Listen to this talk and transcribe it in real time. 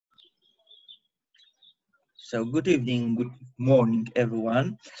So good evening, good morning,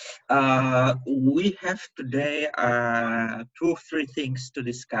 everyone. We have today two or three things to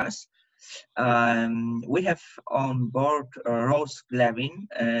discuss. We have on board Rose Glavin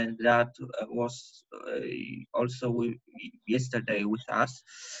that was also yesterday with us,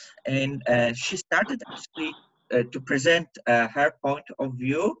 and she started actually to present her point of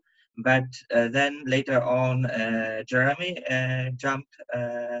view, but then later on Jeremy jumped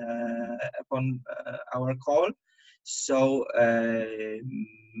upon our call. So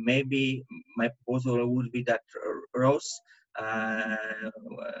maybe my proposal would be that Rose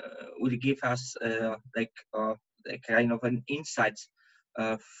will give us a kind of an insights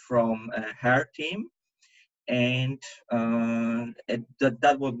from her team, and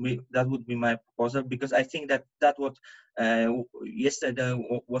that would be my proposal, because I think that what yesterday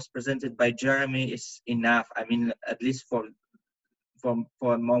was presented by Jeremy is enough. I mean, at least for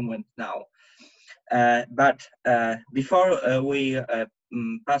a moment now. But before we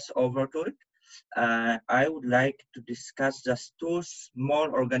pass over to it, I would like to discuss just two small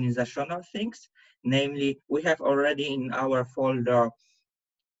organizational things. Namely, we have already in our folder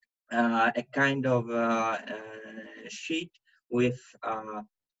a kind of sheet with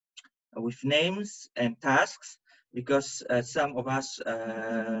names and tasks, because some of us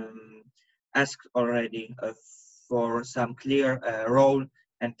asked already for some clear role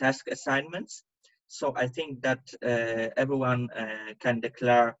and task assignments. So I think that everyone can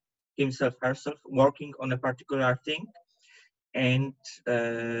declare himself, herself working on a particular thing, and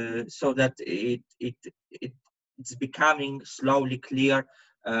so that it's becoming slowly clear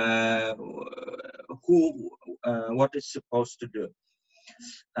what is supposed to do.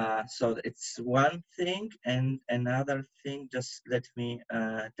 So it's one thing, and another thing, just let me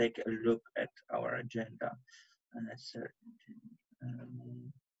take a look at our agenda.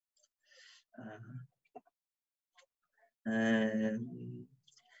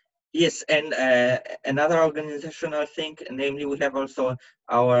 Yes, and another organizational thing, namely we have also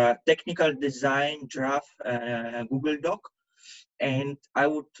our technical design draft Google Doc, and I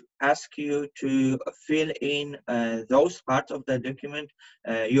would ask you to fill in those parts of the document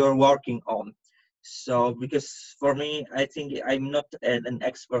you're working on. So, because for me, I think I'm not an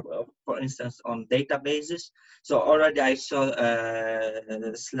expert, for instance, on databases. So already I saw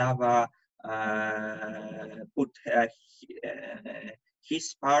Slava put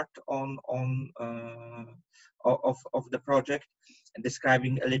his part on of the project,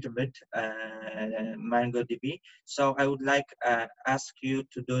 describing a little bit MongoDB. So I would like ask you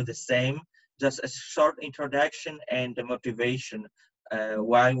to do the same, just a short introduction and the motivation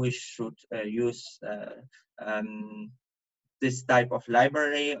why we should use this type of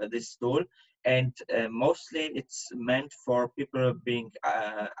library, this tool. And mostly it's meant for people being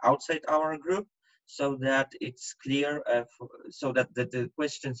outside our group, so that it's clear, so that the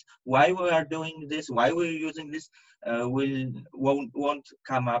questions why we are doing this, why we're using this, won't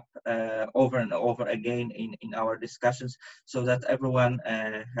come up over and over again in our discussions, so that everyone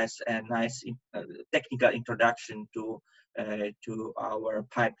has a nice technical introduction to our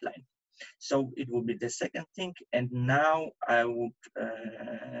pipeline. So it will be the second thing, and now I would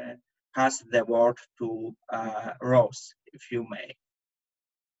pass the word to Rose, if you may.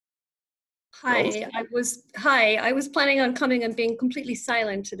 Hi, I was planning on coming and being completely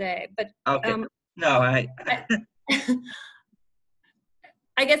silent today, but okay. No, I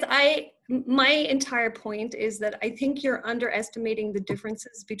guess my entire point is that I think you're underestimating the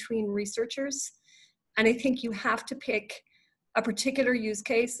differences between researchers, and I think you have to pick a particular use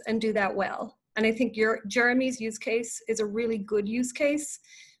case and do that well. And I think Jeremy's use case is a really good use case,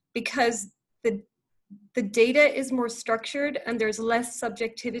 because the data is more structured and there's less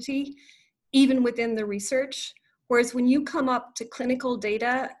subjectivity even within the research. Whereas when you come up to clinical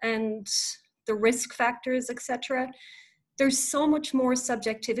data and the risk factors, etc., there's so much more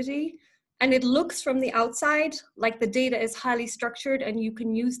subjectivity, and it looks from the outside like the data is highly structured and you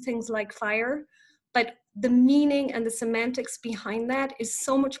can use things like FHIR, but the meaning and the semantics behind that is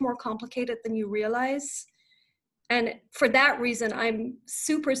so much more complicated than you realize. And for that reason, I'm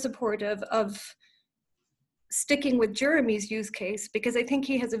super supportive of sticking with Jeremy's use case, because I think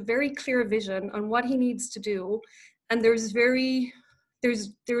he has a very clear vision on what he needs to do, and there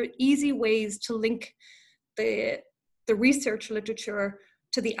are easy ways to link the research literature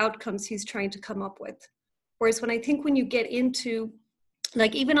to the outcomes he's trying to come up with. Whereas when you get into,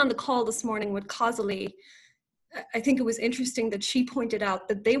 like, even on the call this morning with Causally, I think it was interesting that she pointed out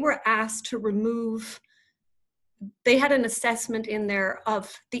that they were asked to remove, they had an assessment in there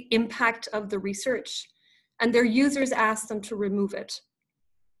of the impact of the research, and their users asked them to remove it.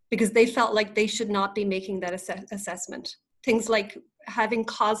 because they felt like they should not be making that assessment. Things like having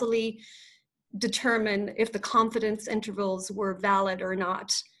causally determine if the confidence intervals were valid or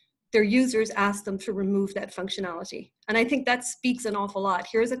not. Their users asked them to remove that functionality. And I think that speaks an awful lot.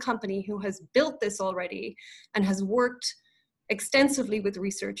 Here's a company who has built this already and has worked extensively with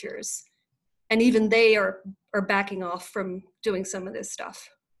researchers. And even they are backing off from doing some of this stuff.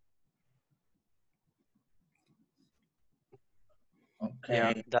 Okay.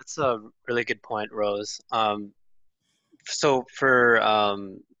 Yeah, that's a really good point, Rose. So for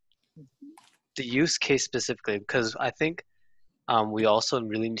the use case specifically, because I think we also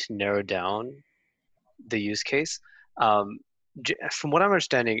really need to narrow down the use case. From what I'm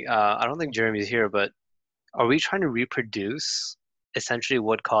understanding, I don't think Jeremy's here, but are we trying to reproduce essentially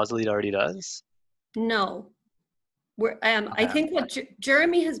what Causalead already does? No. I think what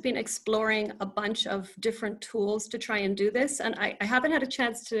Jeremy has been exploring a bunch of different tools to try and do this, and I haven't had a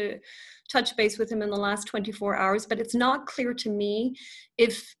chance to touch base with him in the last 24 hours, but it's not clear to me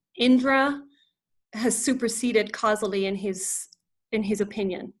if Indra has superseded Causally in his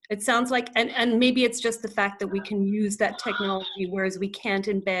opinion. It sounds like, and maybe it's just the fact that we can use that technology, whereas we can't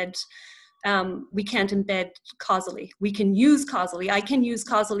embed Causally. We can use Causally. I can use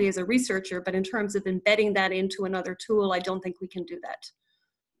Causally as a researcher, but in terms of embedding that into another tool, I don't think we can do that.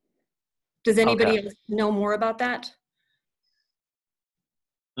 Does anybody else know more about that?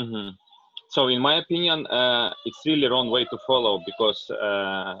 So in my opinion, it's really wrong way to follow, because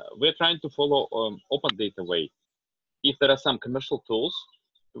we're trying to follow open data way. If there are some commercial tools,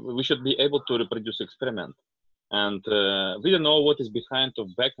 we should be able to reproduce experiment. And we don't know what is behind of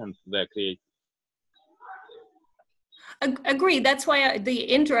backend they're creating. Agreed. That's why the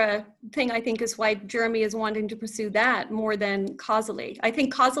Indra thing, I think, is why Jeremy is wanting to pursue that more than Causally. I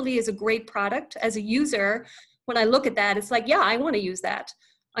think Causally is a great product. As a user, when I look at that, it's like, yeah, I want to use that.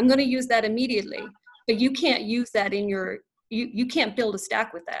 I'm going to use that immediately. But you can't use that in your, you can't build a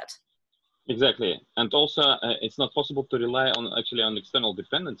stack with that. Exactly. And also, it's not possible to rely on external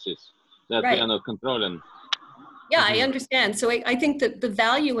dependencies that we are not controlling. Yeah, I understand. So I think that the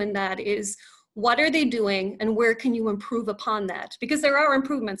value in that is, what are they doing and where can you improve upon that? Because there are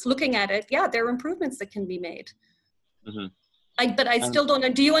improvements. Looking at it, yeah, there are improvements that can be made. But I still don't know.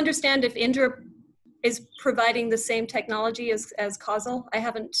 Do you understand if Indra is providing the same technology as Causal? I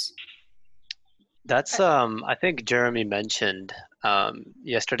haven't. That's, I think Jeremy mentioned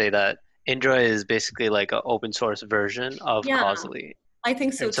yesterday that Indra is basically like an open source version of Causally. I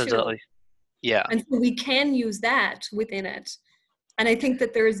think so too. Yeah. And so we can use that within it. And I think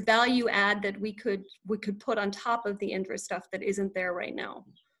that there is value add that we could put on top of the Indra stuff that isn't there right now.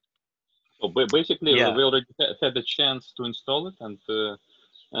 So basically, we already had the chance to install it and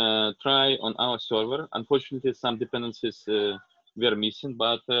try on our server. Unfortunately, some dependencies were missing,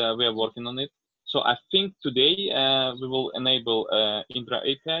 but we are working on it. So I think today we will enable Indra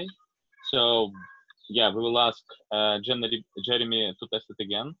API. So yeah, we will ask Jeremy to test it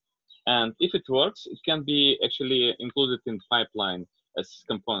again. And if it works, it can be actually included in pipeline as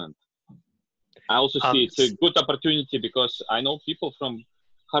component. I also see it's a good opportunity because I know people from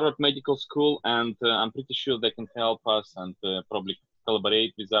Harvard Medical School, and I'm pretty sure they can help us and probably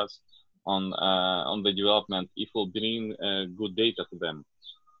collaborate with us on the development if we'll bring good data to them.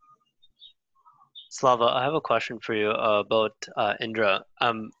 Slava, I have a question for you about Indra.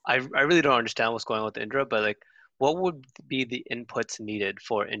 I really don't understand what's going on with Indra, but like, what would be the inputs needed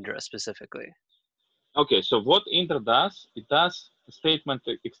for Indra specifically? Okay, so what Indra does, it does statement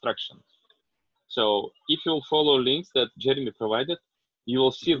extraction. So if you'll follow links that Jeremy provided, you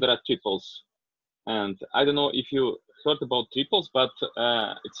will see there are triples. And I don't know if you heard about triples, but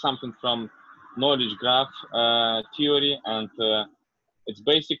it's something from knowledge graph theory, and it's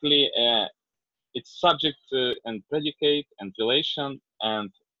basically it's subject and predicate and relation,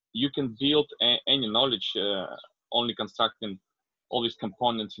 and you can build any knowledge only constructing all these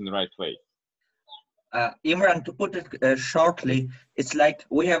components in the right way. Imran, to put it shortly, it's like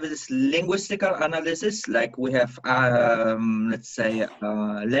we have this linguistical analysis, like we have, let's say,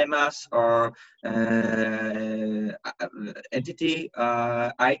 lemmas or entity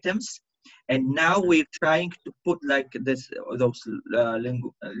items, and now we're trying to put like those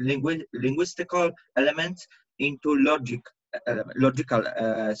linguistical elements into logical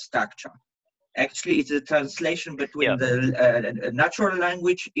structure. Actually, it's a translation between the natural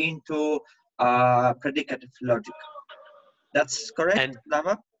language into predicative logic. That's correct,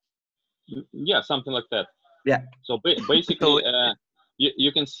 Lava? Yeah, something like that. Yeah. So basically,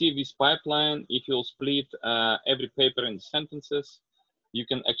 you can see this pipeline if you'll split every paper in sentences. you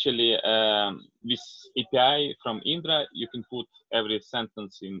can actually, with API from Indra, you can put every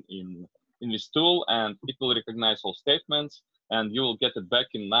sentence in this tool, and it will recognize all statements, and you will get it back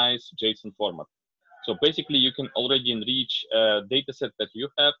in nice JSON format. So basically, you can already enrich a data set that you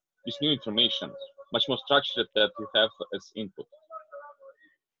have with new information, much more structured that you have as input.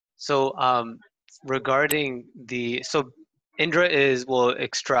 So regarding so Indra will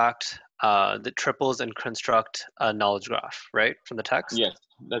extract the triples and construct a knowledge graph, right, from the text? Yes,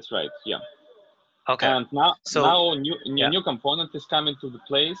 that's right. Yeah. Okay. And now, so, new component is coming to the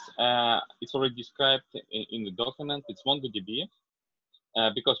place. It's already described in the document. It's MongoDB,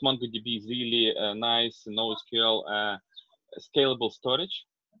 because MongoDB is really a nice NoSQL scalable storage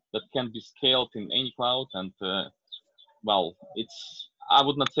that can be scaled in any cloud. And well, I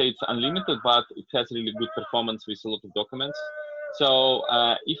would not say it's unlimited, but it has really good performance with a lot of documents. So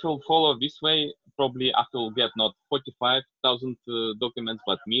if you'll follow this way, probably after we'll get not 45,000 documents,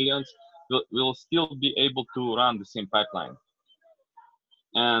 but millions, we'll still be able to run the same pipeline.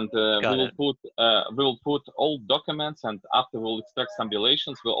 And we will put all documents, and after we'll extract some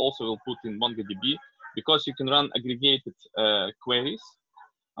relations, we'll put in MongoDB, because you can run aggregated queries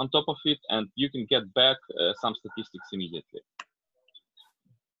on top of it, and you can get back some statistics immediately.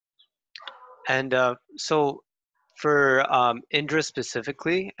 And so for Indra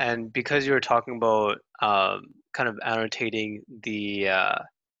specifically, and because you were talking about kind of annotating the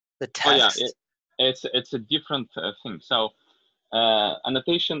text. Oh yeah, it's a different thing. So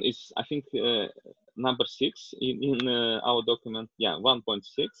annotation is, I think, number 6 in our document. Yeah,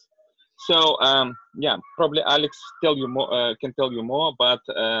 1.6. So yeah, probably Alex can tell you more, but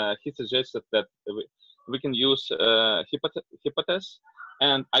he suggested that we can use hypothesis.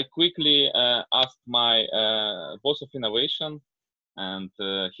 And I quickly asked my boss of innovation, and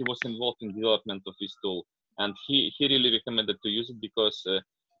he was involved in development of this tool. And he really recommended to use it because it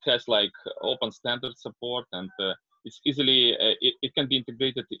has like open standard support, and it's easily, it can be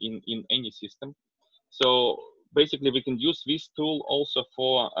integrated in any system. So basically we can use this tool also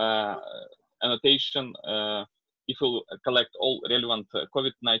for annotation if we collect all relevant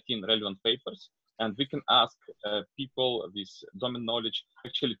COVID-19 relevant papers. And we can ask people with domain knowledge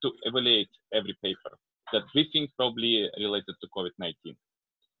actually to evaluate every paper that we think probably related to COVID-19.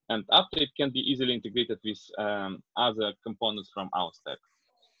 And after, it can be easily integrated with other components from our stack.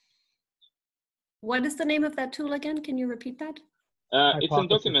 What is the name of that tool again? Can you repeat that? It's a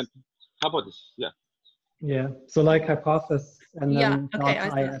document. Hypothesis, yeah. Yeah, so like hypothesis and then okay,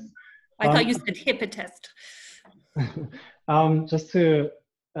 I thought you said hypotest.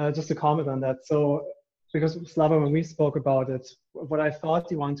 Just to comment on that. So because Slava, when we spoke about it, what I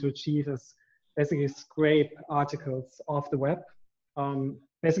thought you want to achieve is basically scrape articles off the web,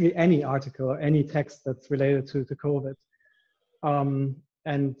 basically any article or any text that's related to COVID,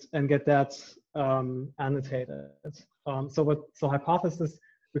 and get that annotated. So hypothesis,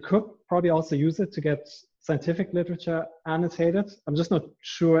 we could probably also use it to get scientific literature annotated. I'm just not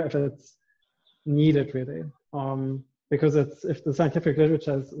sure if it's needed really, because if the scientific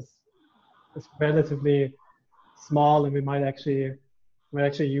literature is relatively small, and we might actually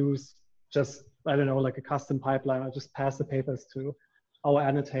use just, I don't know, like a custom pipeline, or just pass the papers to our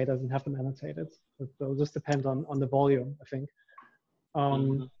annotators and have them annotated. It'll just depend on the volume, I think.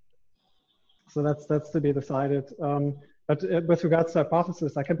 So that's to be decided. But with regards to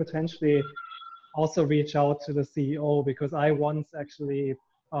hypothesis, I can potentially also reach out to the CEO, because I once actually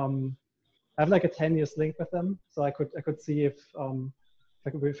have like a 10-year link with them, so I could see if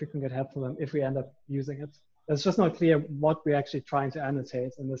we can get help from them if we end up using it. It's just not clear what we're actually trying to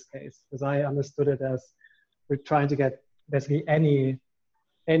annotate in this case, because I understood it as we're trying to get basically any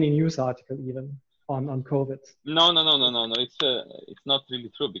news article even on COVID. No. It's not really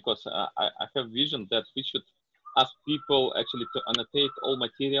true, because I have vision that we should ask people actually to annotate all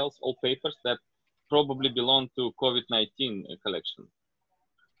materials, all papers that probably belong to COVID-19 collection.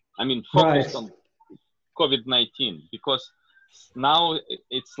 I mean, focused on COVID-19, because now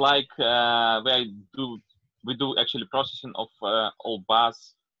it's like we do actually processing of all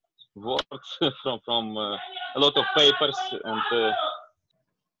buzz words from a lot of papers, and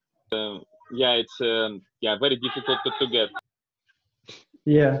yeah, it's very difficult to get.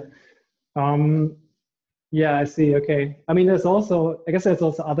 Yeah. Yeah, I see. Okay. I mean, I guess there's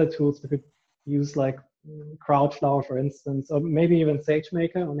also other tools we could use, like Crowdflower, for instance, or maybe even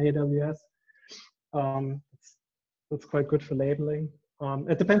SageMaker on AWS. That's quite good for labeling.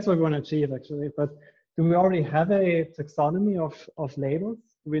 It depends what we want to achieve, actually. But do we already have a taxonomy of labels?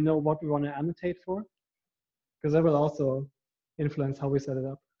 Do we know what we want to annotate for? Because that will also influence how we set it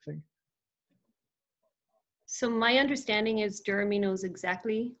up, I think. So my understanding is Jeremy knows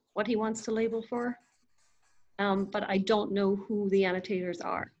exactly what he wants to label for, but I don't know who the annotators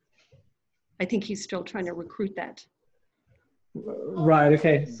are. I think he's still trying to recruit that. Right,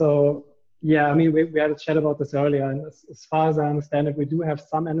 okay. So yeah, I mean, we had a chat about this earlier, and as far as I understand it, we do have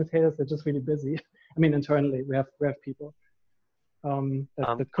some annotators that are just really busy. I mean, internally, we have people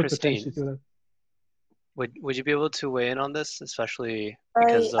that could Christine, potentially do that. would you be able to weigh in on this, especially Right.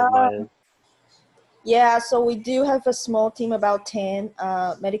 because of my... Yeah, so we do have a small team, about 10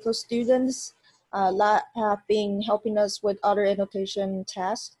 medical students that have been helping us with other annotation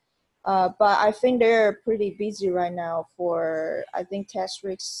tasks. But I think they're pretty busy right now for, I think, test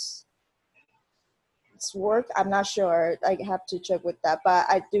rigs work. I'm not sure. I have to check with that. But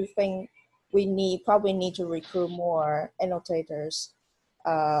I do think we probably need to recruit more annotators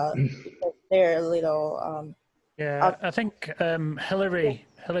because they're a little... yeah, I think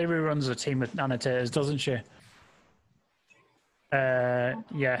Hillary runs a team of annotators, doesn't she?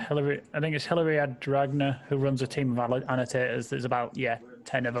 Yeah, Hillary. I think it's Hillary Adragna who runs a team of annotators. There's about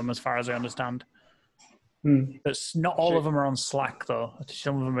 10 of them, as far as I understand. That's not all of them are on Slack though.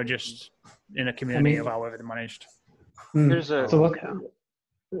 Some of them are just in a community of however they managed. Here's a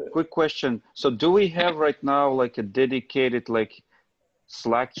quick question. So do we have right now like a dedicated like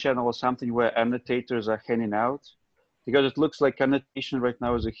Slack channel or something where annotators are hanging out? Because it looks like annotation right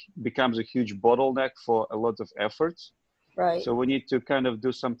now becomes a huge bottleneck for a lot of efforts. Right. So we need to kind of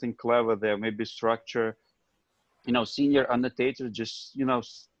do something clever there, maybe structure, senior annotators, just,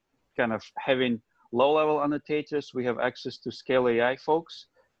 kind of having low-level annotators. We have access to Scale AI folks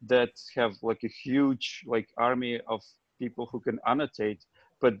that have like a huge like army of people who can annotate,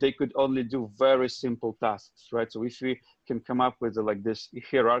 but they could only do very simple tasks, right? So if we can come up with like this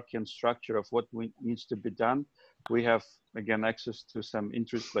hierarchy and structure of what needs to be done, we have, again, access to some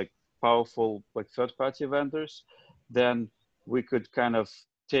like powerful like third-party vendors. Then we could kind of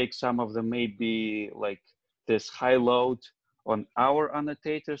take some of the maybe like this high load on our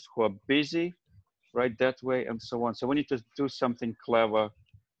annotators who are busy, right, that way, and so on. So we need to do something clever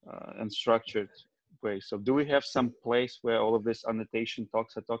and structured way. So do we have some place where all of this annotation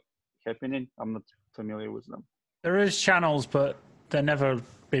talks are happening? I'm not familiar with them. There is channels, but they're never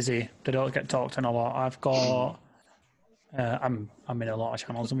busy. They don't get talked in a lot. I've got... I'm in a lot of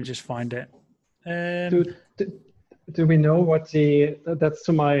channels. Let me just find it. Do we know what that's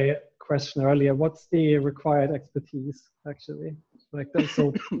to my question earlier, what's the required expertise actually? Like,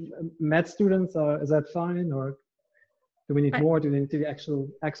 so med students, is that fine, or do we need more? Do we need to be actual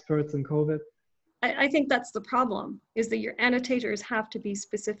experts in COVID? I think that's the problem, is that your annotators have to be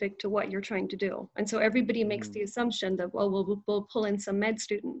specific to what you're trying to do. And so everybody makes the assumption that, well, we'll pull in some med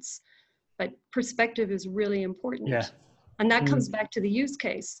students, but perspective is really important. Yeah. And that comes back to the use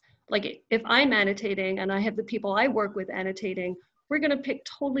case. Like if I'm annotating and I have the people I work with annotating, we're going to pick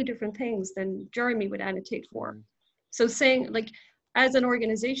totally different things than Jeremy would annotate for. So saying, like, as an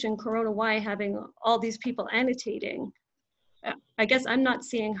organization, CoronaWhy having all these people annotating, I guess I'm not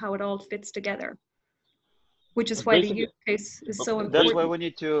seeing how it all fits together, which is why the use case is so important. That's why we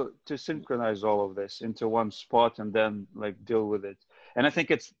need to synchronize all of this into one spot and then like deal with it. And I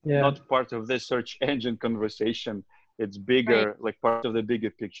think it's not part of this search engine conversation. It's bigger, like part of the bigger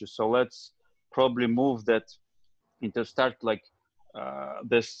picture. So let's probably move that into start like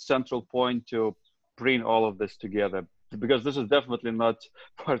this central point to bring all of this together, because this is definitely not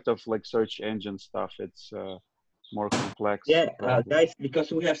part of like search engine stuff. It's more complex. Yeah, guys,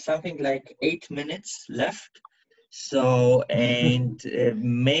 because we have something like 8 minutes left. So, and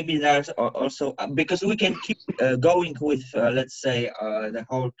maybe there's also, because we can keep going with, let's say, the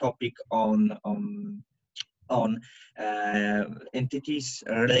whole topic on entities,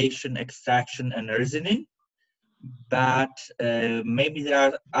 relation, extraction, and reasoning. But maybe there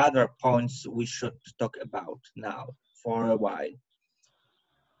are other points we should talk about now for a while.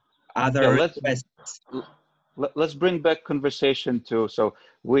 Other requests. Let's bring back conversation to, so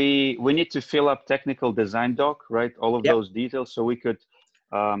we need to fill up technical design doc, right? All of those details, so we could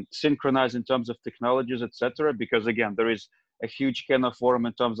synchronize in terms of technologies, etc. Because again, there is a huge can of worms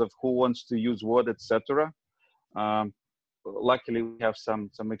in terms of who wants to use what, etc. Luckily, we have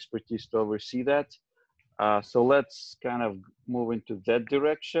some expertise to oversee that. So let's kind of move into that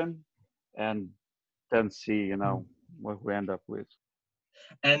direction and then see, you know, what we end up with.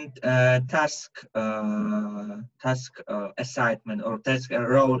 And task assignment or task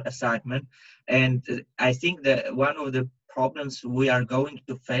role assignment. And I think that one of the problems we are going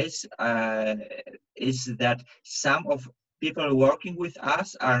to face is that some of people working with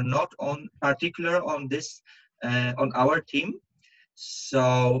us are not on particular on this on our team.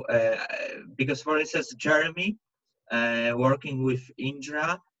 So because, for instance, Jeremy working with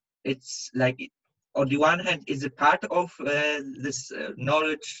Indra, it's like on the one hand is a part of this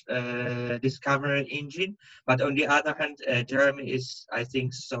knowledge discovery engine, but on the other hand, Jeremy is, I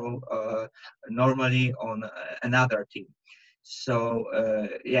think, so normally on another team. So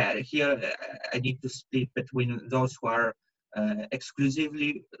yeah, here I need to split between those who are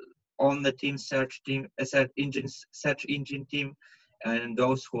exclusively on the team search engine team, and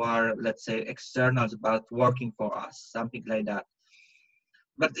those who are, let's say, externals but working for us, something like that.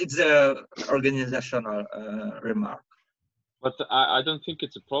 But it's a organizational remark. But I don't think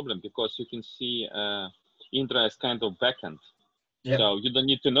it's a problem, because you can see Indra as kind of backend. Yeah. So you don't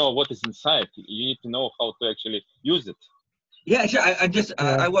need to know what is inside. You need to know how to actually use it. Yeah, sure.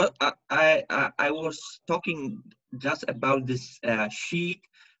 I was talking just about this sheet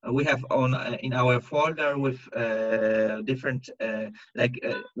we have on in our folder with different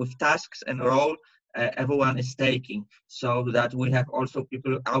with tasks and role everyone is taking, so that we have also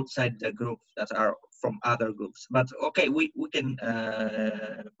people outside the group that are from other groups. But okay, we can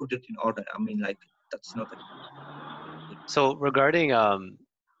put it in order. I mean, like, that's not. So regarding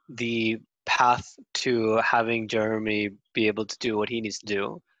the path to having Jeremy be able to do what he needs to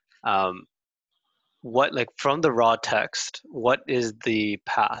do, what, like, from the raw text, what is the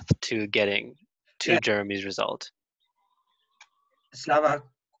path to getting to Jeremy's result? Slava,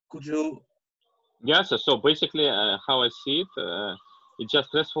 could you? Yes, so basically how I see it, it's just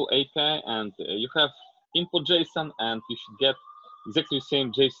RESTful API, and you have input JSON, and you should get exactly the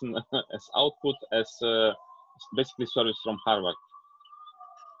same JSON as output as basically service from Harvard.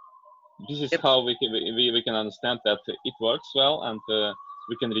 This is how we can understand that it works well, and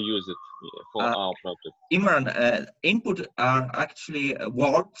we can reuse it for our project. Imran, input are actually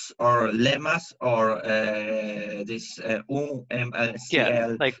words or lemmas or this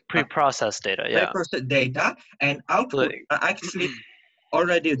OMLCL. Like pre-processed data, yeah. Pre-processed data, and output are actually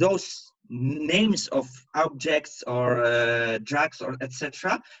already those names of objects or drugs or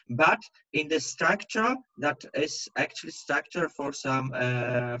etc., but in the structure that is actually structure for some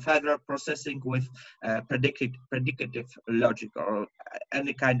further processing with predicative logic, or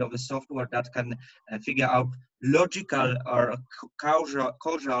any kind of a software that can figure out logical or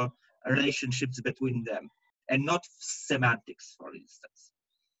causal relationships between them, and not semantics, for instance.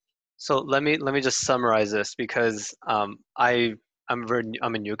 So let me just summarize this, because I'm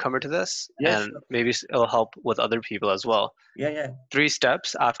a newcomer to this, and maybe it'll help with other people as well. Yeah. 3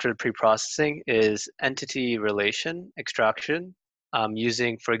 steps after pre-processing is entity relation extraction,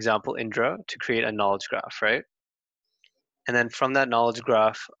 using, for example, Indra to create a knowledge graph, right? And then from that knowledge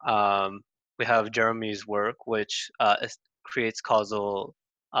graph, we have Jeremy's work, which creates causal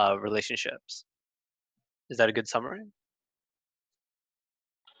relationships. Is that a good summary?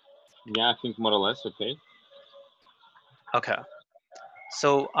 Yeah, I think more or less, okay. Okay.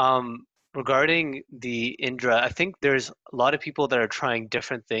 So regarding the Indra, I think there's a lot of people that are trying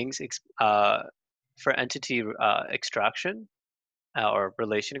different things for entity extraction or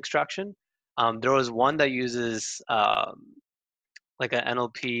relation extraction. There was one that uses like an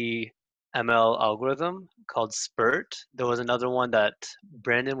NLP ML algorithm called SPERT. There was another one that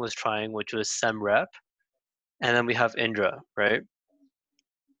Brandon was trying, which was SEMREP. And then we have Indra, right?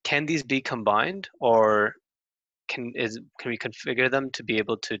 Can these be combined, or can we configure them to be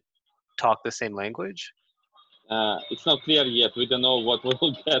able to talk the same language? It's not clear yet. We don't know what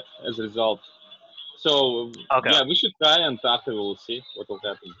we'll get as a result. So yeah, we should try, and after we'll see what will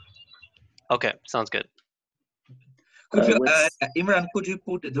happen. Okay, sounds good. Could you, Imran, could you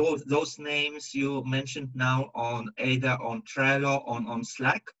put those names you mentioned now on either on Trello or on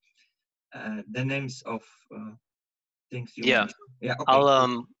Slack? The names of things you mentioned. Yeah.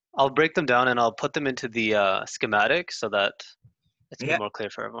 Okay. I'll break them down and I'll put them into the schematic so that it's more clear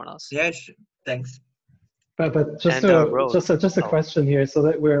for everyone else. Yes, thanks. But just a question here, so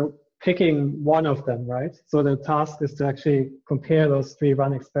that we're picking one of them, right? So the task is to actually compare those 3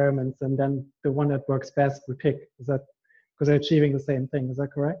 run experiments, and then the one that works best we pick. Is that because they're achieving the same thing? Is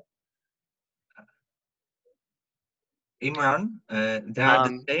that correct? Imran, they are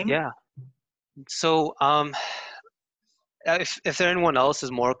the same? Yeah. So if anyone else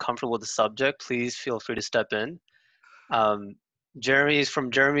is more comfortable with the subject, please feel free to step in.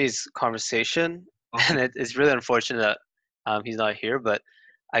 Jeremy's conversation, and it's really unfortunate that he's not here, but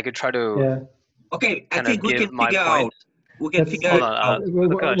I could try to. Yeah. Okay, I think we can figure out. We can figure out.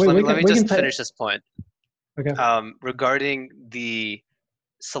 Let me just finish this point. Okay. Regarding the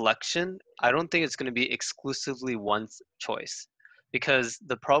selection, I don't think it's going to be exclusively one choice, because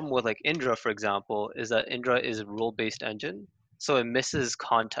the problem with like Indra, for example, is that Indra is a rule-based engine. so it misses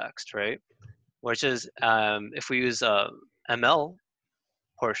context, right? Which is if we use ML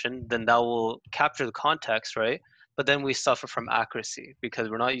portion, then that will capture the context, right? But then we suffer from accuracy because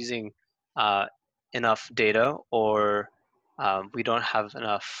we're not using enough data, or we don't have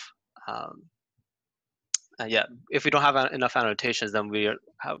enough. If we don't have enough annotations, then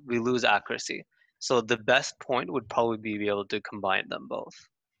we lose accuracy. So the best point would probably be able to combine them both.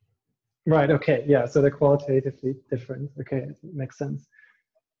 Right. Okay. Yeah. So they're qualitatively different. Okay, makes sense.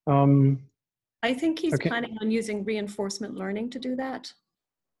 I think he's planning on using reinforcement learning to do that.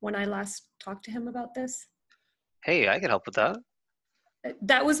 When I last talked to him about this. Hey, I can help with that.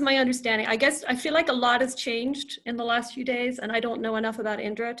 That was my understanding. I guess I feel like a lot has changed in the last few days, and I don't know enough about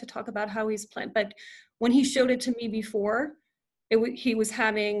Indra to talk about how he's planned. But when he showed it to me before, he was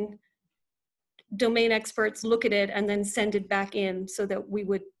having domain experts look at it and then send it back in so that we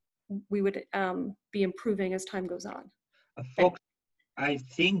would be improving as time goes on. Folks, I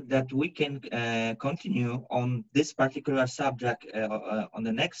think that we can continue on this particular subject on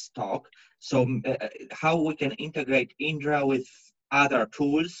the next talk. So how we can integrate Indra with other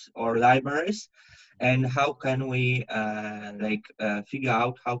tools or libraries, and how can we figure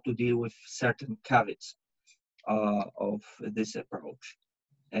out how to deal with certain caveats of this approach.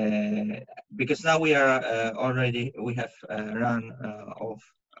 Because now we are we have run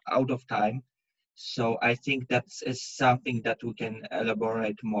out of time. So I think that is something that we can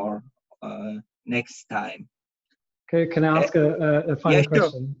elaborate more next time. Okay, can I ask a final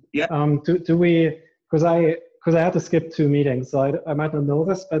question? Sure. Yeah. Do we, because I had to skip 2 meetings, so I might not know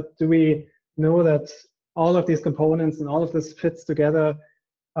this, but do we know that all of these components and all of this fits together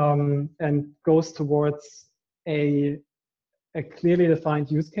and goes towards a clearly defined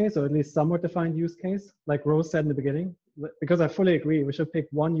use case, or at least somewhat defined use case, like Rose said in the beginning? Because I fully agree, we should pick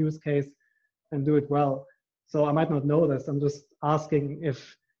one use case and do it well. So I might not know this. I'm just asking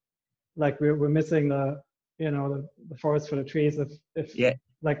if, like, we're missing the forest for the trees. If yeah,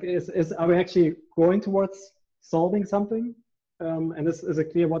 like, are we actually going towards solving something? And is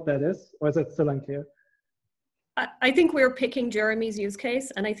it clear what that is, or is it still unclear? I think we're picking Jeremy's use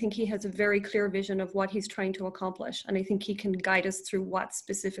case, and I think he has a very clear vision of what he's trying to accomplish, and I think he can guide us through what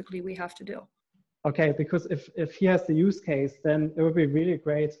specifically we have to do. Okay, because if he has the use case, then it would be really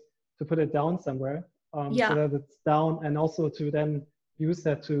great to put it down somewhere, so that it's down, and also to then use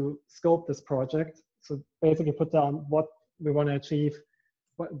that to scope this project. So basically put down what we want to achieve.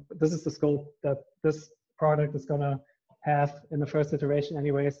 This is the scope that this product is going to have in the first iteration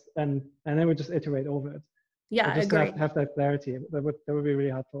anyways, and then we just iterate over it. Yeah, just agree. have that clarity. That would be really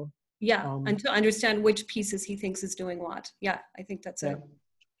helpful. Yeah, and to understand which pieces he thinks is doing what. Yeah, I think that's it.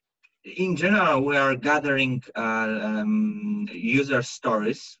 In general, we are gathering user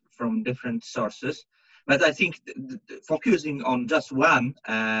stories from different sources, but I think focusing on just one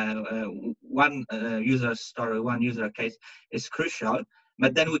user story, one user case is crucial.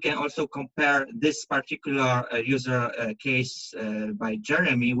 But then we can also compare this particular user case by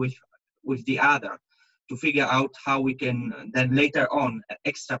Jeremy with the other, to figure out how we can then later on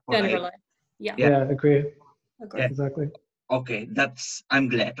extrapolate. Generalize. Yeah. Yeah, agree. Yeah. Exactly. Okay, I'm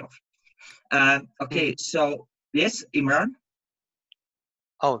glad of. Okay, so yes, Imran.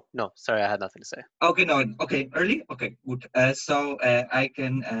 Oh no, sorry, I had nothing to say. Okay, no, okay, early. Okay, good. So I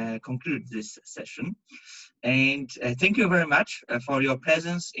can conclude this session, and thank you very much for your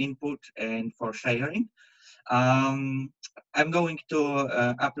presence, input, and for sharing. I'm going to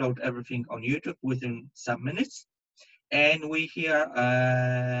upload everything on YouTube within some minutes, and we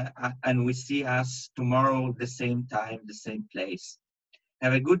see us tomorrow, the same time, the same place.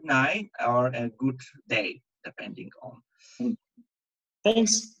 Have a good night or a good day, depending on.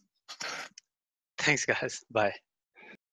 Thanks. Thanks, guys. Bye.